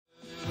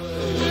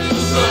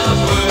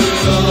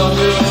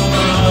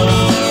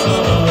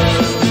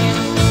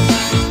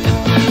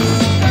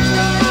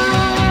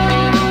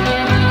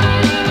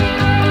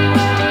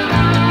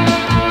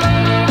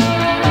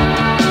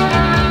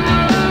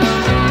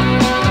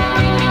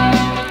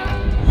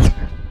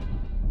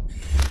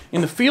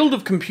In the field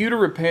of computer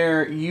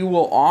repair, you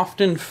will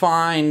often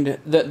find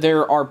that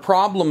there are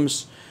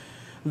problems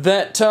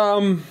that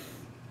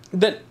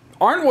that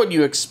aren't what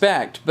you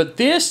expect, but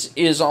this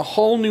is a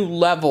whole new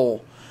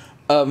level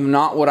of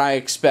not what I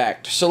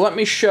expect. So let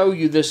me show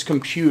you this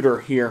computer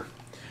here.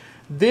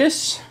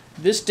 This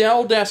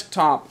Dell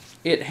desktop,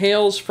 it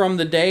hails from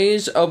the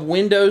days of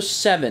Windows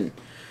 7.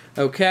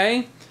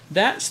 Okay?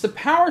 That's the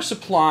power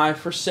supply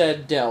for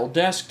said Dell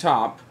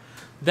desktop.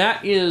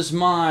 That is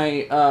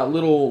my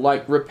little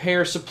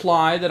repair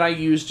supply that I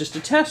use just to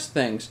test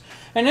things.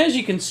 And as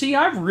you can see,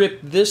 I've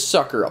ripped this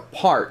sucker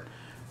apart.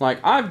 Like,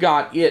 I've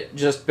got it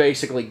just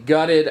basically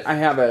gutted. I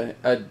have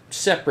a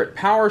separate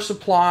power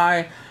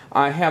supply.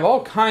 I have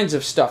all kinds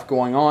of stuff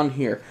going on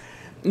here.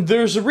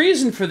 There's a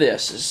reason for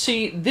this.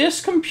 See,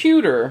 this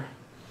computer,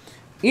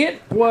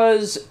 it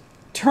was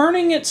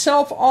turning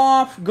itself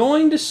off,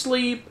 going to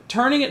sleep,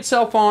 turning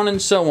itself on,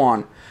 and so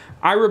on.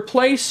 I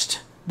replaced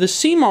the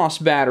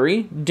CMOS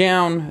battery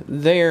down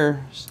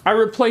there. I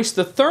replaced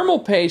the thermal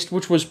paste,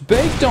 which was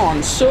baked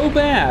on so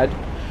bad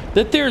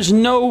that there's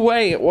no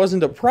way it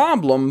wasn't a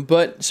problem,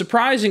 but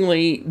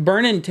surprisingly,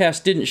 burn-in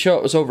test didn't show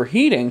it was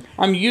overheating.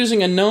 I'm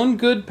using a known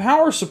good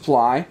power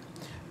supply,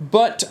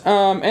 but,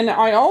 and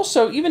I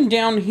also, even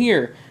down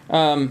here,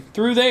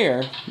 through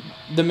there,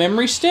 the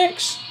memory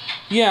sticks,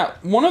 yeah,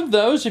 one of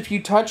those, if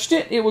you touched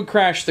it, it would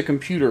crash the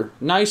computer,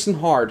 nice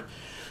and hard.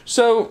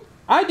 So,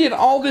 I did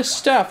all this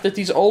stuff that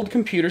these old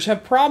computers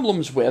have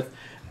problems with,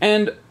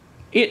 and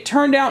it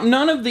turned out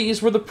none of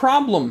these were the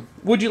problem.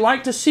 Would you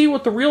like to see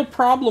what the real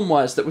problem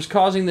was that was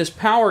causing this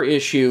power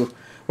issue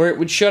where it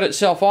would shut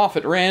itself off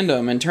at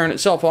random and turn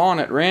itself on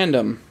at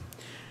random?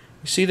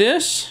 You see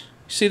this?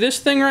 See this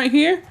thing right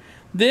here?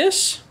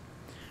 This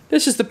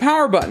is the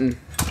power button.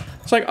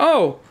 It's like,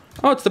 oh,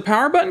 it's the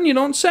power button? You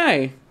don't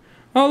say.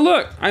 Oh,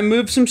 look, I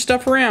moved some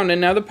stuff around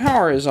and now the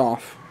power is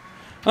off.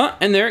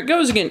 And there it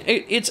goes again.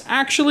 It's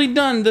actually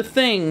done the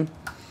thing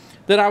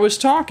that I was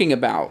talking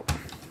about.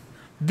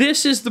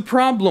 This is the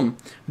problem.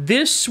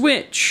 This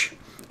switch,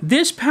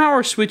 this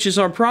power switch is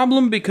our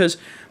problem because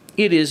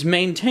it is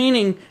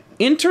maintaining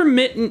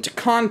intermittent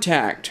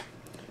contact.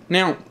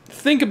 Now,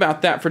 think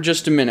about that for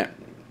just a minute.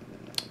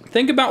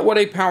 Think about what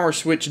a power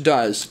switch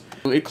does.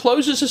 It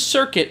closes a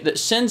circuit that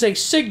sends a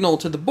signal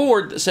to the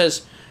board that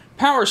says,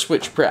 power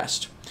switch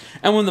pressed.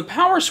 And when the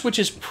power switch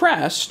is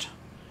pressed,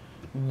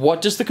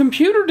 what does the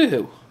computer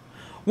do?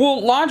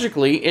 Well,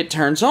 logically, it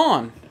turns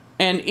on.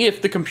 And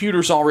if the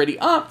computer's already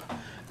up,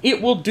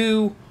 it will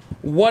do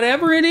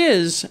whatever it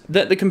is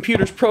that the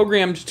computer's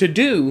programmed to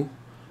do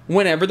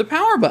whenever the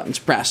power button's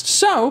pressed.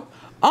 So,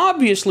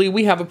 obviously,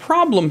 we have a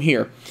problem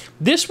here.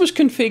 This was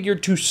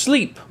configured to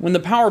sleep when the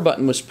power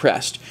button was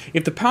pressed.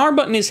 If the power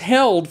button is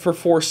held for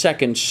 4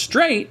 seconds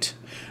straight,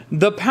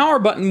 the power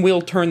button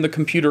will turn the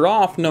computer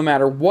off no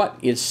matter what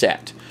is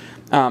set.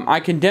 I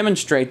can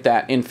demonstrate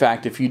that, in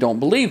fact, if you don't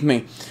believe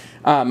me.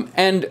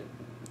 And,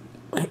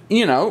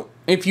 you know,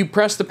 if you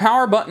press the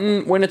power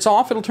button when it's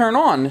off, it'll turn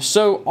on.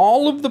 So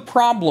all of the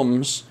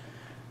problems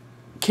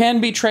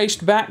can be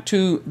traced back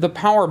to the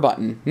power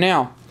button.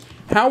 Now,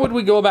 how would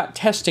we go about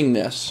testing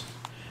this?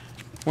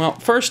 Well,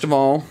 first of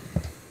all,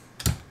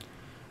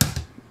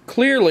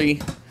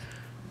 clearly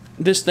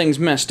this thing's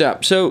messed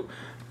up. So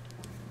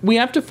we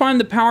have to find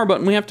the power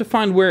button. We have to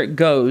find where it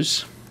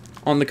goes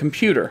on the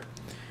computer.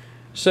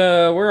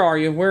 So where are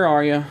you? Where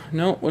are you?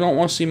 No, we don't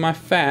want to see my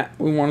fat.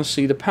 We want to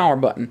see the power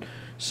button.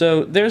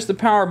 So there's the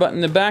power button.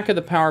 The back of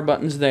the power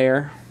button's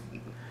there.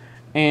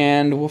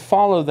 And we'll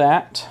follow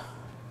that.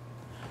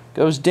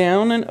 Goes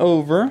down and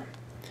over.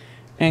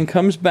 And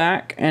comes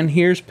back. And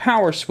here's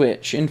power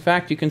switch. In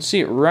fact, you can see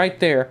it right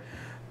there.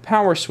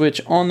 Power switch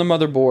on the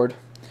motherboard.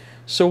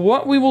 So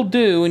what we will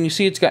do, and you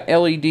see it's got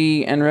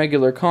LED and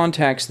regular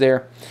contacts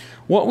there.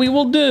 What we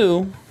will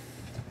do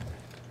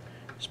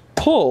is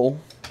pull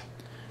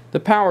the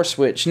power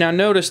switch. Now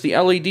notice the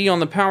LED on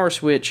the power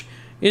switch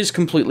is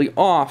completely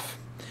off.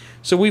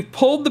 So we've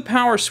pulled the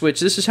power switch.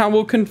 This is how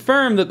we'll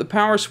confirm that the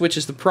power switch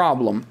is the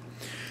problem.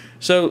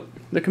 So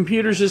the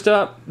computer's just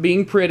up,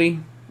 being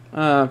pretty.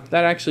 That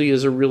actually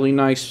is a really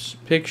nice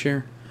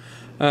picture.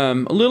 A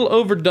little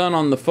overdone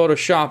on the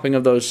photoshopping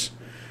of those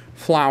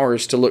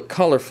flowers to look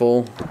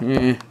colorful.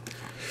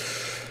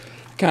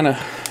 Kind of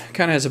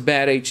has a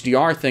bad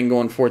HDR thing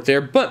going for it there.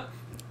 But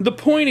the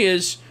point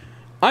is,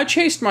 I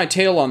chased my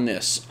tail on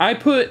this. I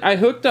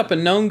hooked up a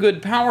known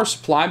good power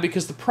supply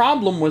because the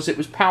problem was it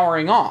was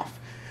powering off.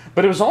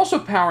 But it was also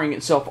powering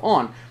itself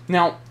on.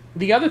 Now,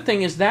 the other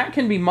thing is that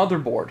can be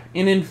motherboard.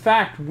 And in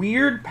fact,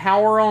 weird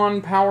power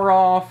on, power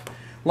off,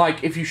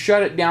 like if you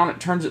shut it down,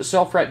 it turns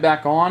itself right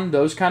back on,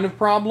 those kind of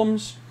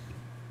problems.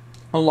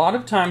 A lot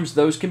of times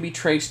those can be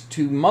traced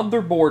to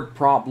motherboard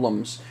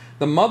problems.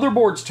 The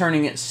motherboard's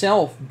turning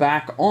itself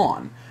back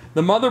on.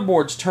 The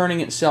motherboard's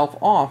turning itself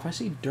off. I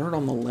see dirt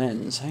on the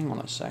lens. Hang on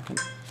a second.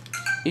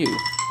 Ew.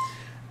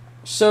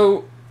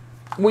 So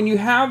when you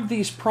have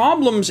these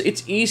problems,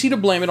 it's easy to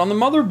blame it on the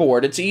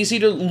motherboard. It's easy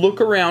to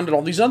look around at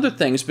all these other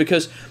things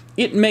because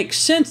it makes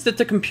sense that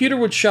the computer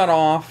would shut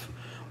off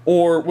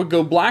or would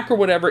go black or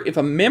whatever if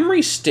a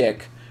memory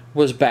stick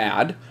was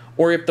bad,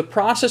 or if the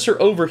processor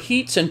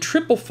overheats and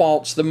triple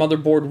faults, the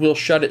motherboard will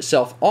shut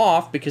itself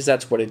off because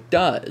that's what it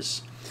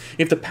does.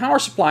 If the power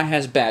supply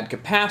has bad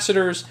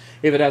capacitors,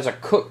 if it has a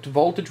cooked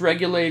voltage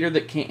regulator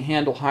that can't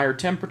handle higher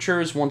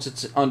temperatures once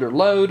it's under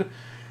load,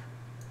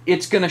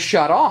 it's going to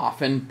shut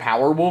off and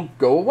power will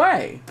go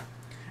away.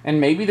 And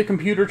maybe the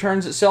computer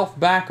turns itself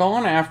back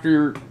on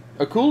after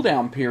a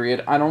cooldown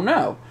period, I don't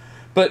know.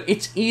 But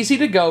it's easy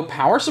to go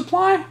power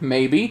supply,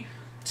 maybe.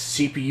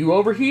 CPU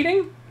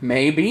overheating,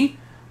 maybe.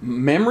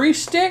 Memory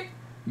stick,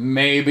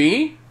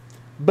 maybe.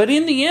 But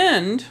in the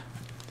end,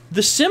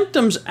 the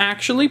symptoms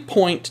actually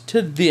point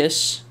to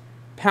this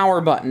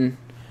power button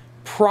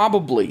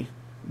probably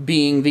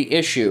being the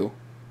issue,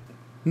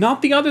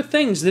 not the other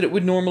things that it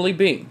would normally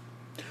be.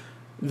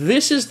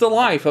 This is the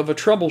life of a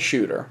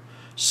troubleshooter.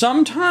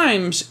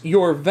 Sometimes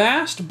your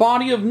vast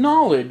body of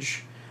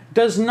knowledge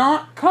does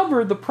not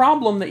cover the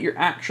problem that you're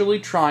actually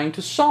trying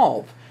to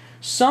solve.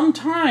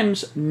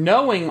 Sometimes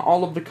knowing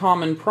all of the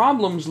common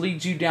problems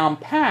leads you down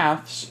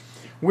paths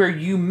where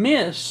you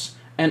miss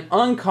an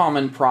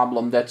uncommon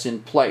problem that's in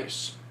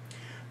place.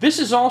 This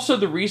is also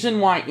the reason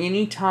why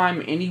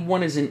anytime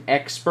anyone is an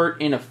expert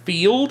in a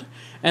field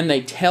and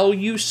they tell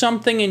you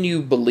something and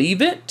you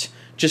believe it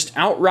just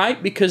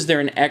outright because they're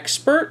an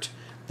expert,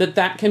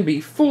 that can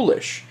be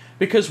foolish.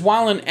 Because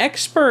while an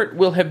expert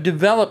will have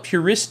developed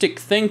heuristic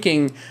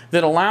thinking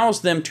that allows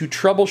them to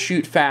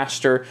troubleshoot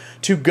faster,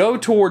 to go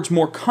towards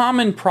more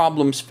common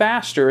problems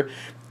faster,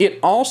 it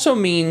also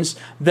means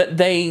that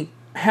they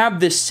have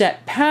this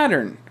set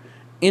pattern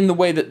in the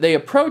way that they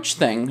approach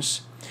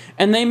things,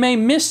 and they may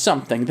miss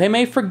something, they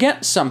may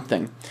forget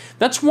something.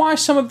 That's why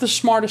some of the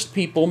smartest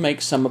people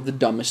make some of the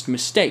dumbest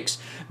mistakes,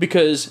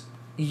 because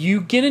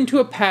you get into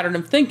a pattern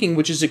of thinking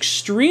which is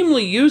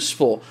extremely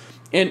useful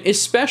and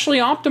especially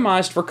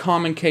optimized for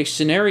common case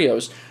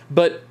scenarios.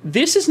 But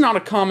this is not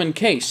a common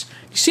case.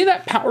 You see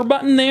that power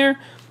button there?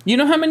 You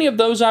know how many of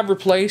those I've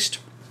replaced?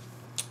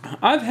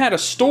 I've had a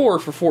store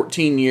for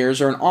 14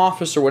 years or an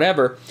office or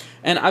whatever,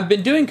 and I've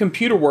been doing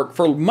computer work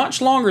for much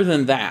longer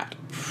than that.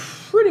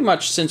 Pretty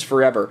much since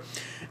forever.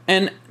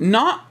 And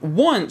not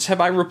once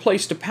have I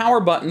replaced a power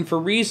button for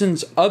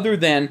reasons other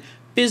than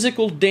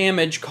physical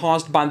damage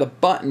caused by the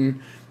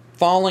button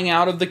falling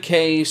out of the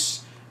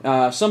case,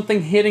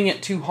 something hitting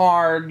it too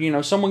hard,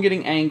 someone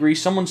getting angry,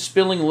 someone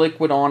spilling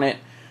liquid on it,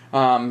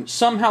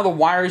 somehow the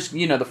wires,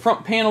 the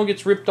front panel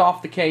gets ripped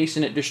off the case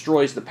and it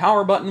destroys the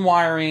power button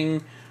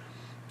wiring.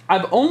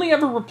 I've only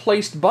ever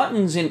replaced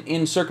buttons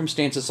in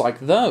circumstances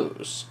like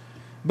those,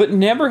 but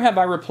never have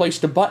I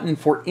replaced a button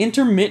for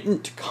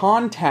intermittent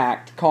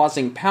contact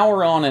causing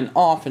power on and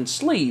off and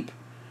sleep,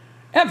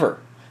 ever.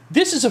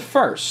 This is a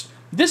first.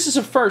 This is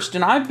a first,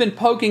 and I've been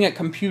poking at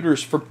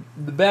computers for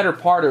the better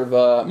part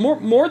of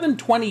more than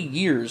 20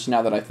 years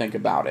now that I think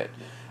about it.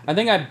 I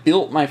think I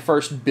built my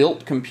first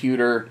built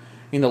computer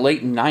in the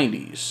late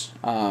 90s.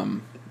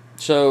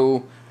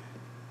 So,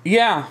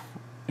 yeah,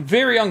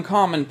 very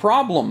uncommon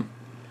problem,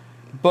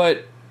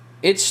 but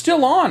it's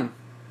still on.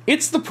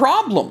 It's the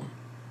problem.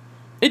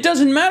 It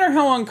doesn't matter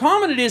how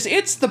uncommon it is,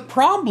 it's the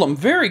problem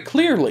very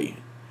clearly.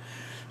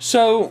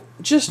 So,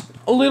 just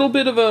a little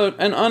bit of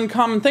an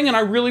uncommon thing, and I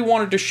really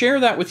wanted to share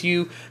that with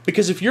you,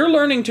 because if you're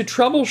learning to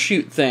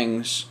troubleshoot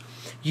things,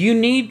 you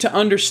need to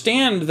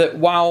understand that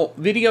while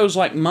videos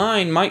like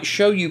mine might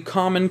show you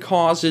common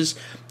causes,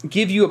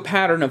 give you a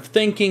pattern of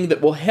thinking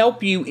that will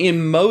help you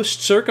in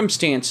most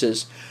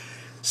circumstances,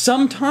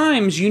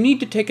 sometimes you need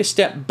to take a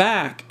step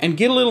back and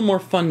get a little more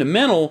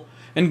fundamental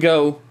and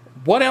go,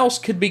 what else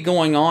could be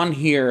going on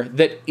here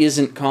that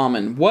isn't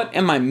common? What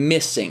am I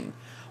missing?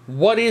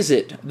 What is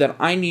it that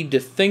I need to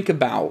think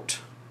about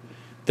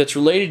that's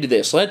related to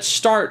this? Let's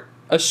start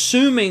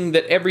assuming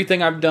that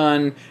everything I've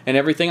done and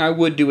everything I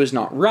would do is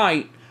not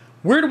right.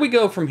 Where do we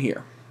go from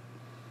here?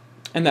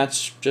 And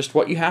that's just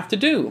what you have to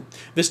do.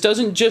 This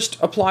doesn't just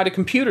apply to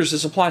computers.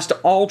 This applies to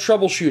all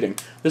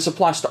troubleshooting. This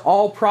applies to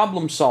all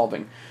problem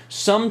solving.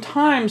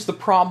 Sometimes the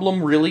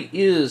problem really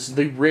is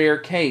the rare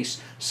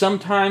case.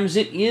 Sometimes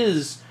it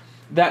is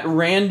that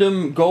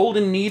random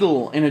golden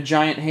needle in a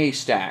giant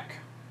haystack.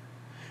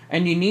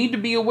 And you need to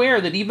be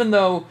aware that even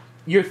though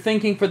your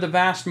thinking for the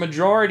vast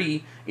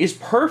majority is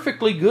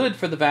perfectly good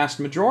for the vast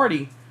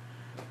majority,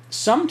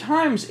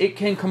 sometimes it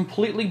can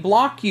completely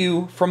block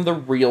you from the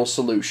real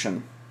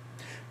solution.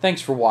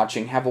 Thanks for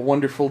watching. Have a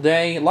wonderful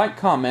day. Like,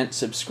 comment,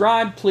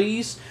 subscribe,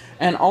 please.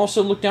 And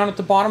also look down at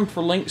the bottom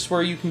for links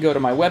where you can go to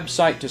my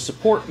website to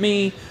support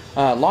me.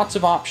 Lots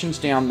of options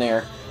down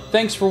there.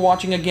 Thanks for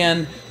watching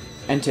again,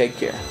 and take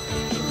care.